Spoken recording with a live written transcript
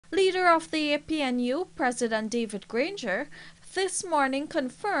Leader of the APNU, President David Granger, this morning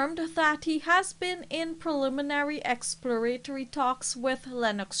confirmed that he has been in preliminary exploratory talks with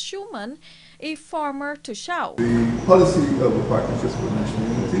Lennox Shuman, a former Tushao. The policy of the Partnership for National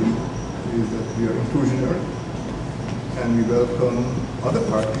Unity is that we are inclusionary and we welcome other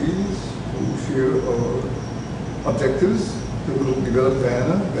parties who share our objectives to develop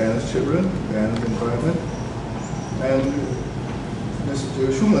Guyana's children, Guyana's environment. And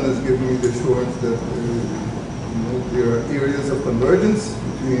Mr. Shuman has given me the assurance that there are areas of convergence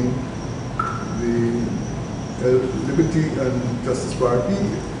between the Liberty and Justice Party,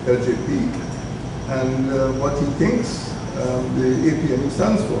 LJP, and what he thinks the APNU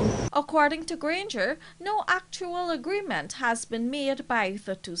stands for. According to Granger, no actual agreement has been made by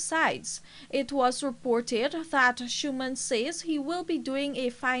the two sides. It was reported that Shuman says he will be doing a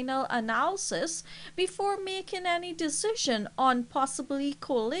final analysis before making any decision on possibly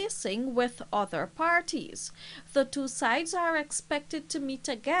coalescing with other parties. The two sides are expected to meet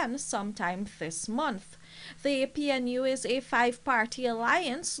again sometime this month. The APNU is a five-party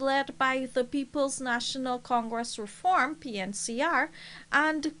alliance led by the People's National Congress Reform, PNCR,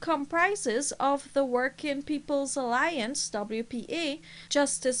 and comprises of the Working People's Alliance, WPA,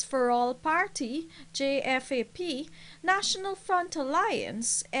 Justice for All Party, JFAP, National Front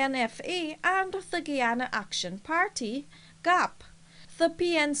Alliance, NFA, and the Guyana Action Party, GAP. The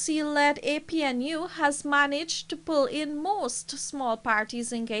PNC-led APNU has managed to pull in most small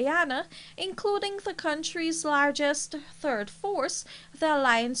parties in Guyana, including the country's largest third force, the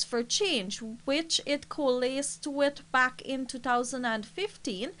Alliance for Change, which it coalesced with back in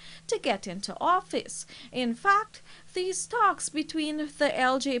 2015 to get into office. In fact, these talks between the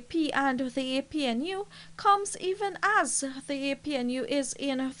LJP and the APNU comes even as the APNU is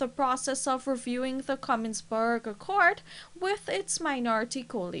in the process of reviewing the Commonsburg Accord with its minority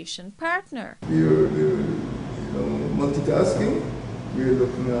coalition partner. We are multitasking. We are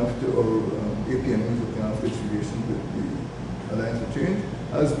looking after our APNU is looking after its relations with the Alliance for Change,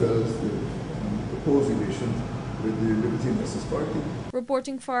 as well as the proposed relations with the Liberty and Justice Party.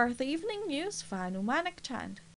 Reporting for the Evening News, Vanu Manikchand.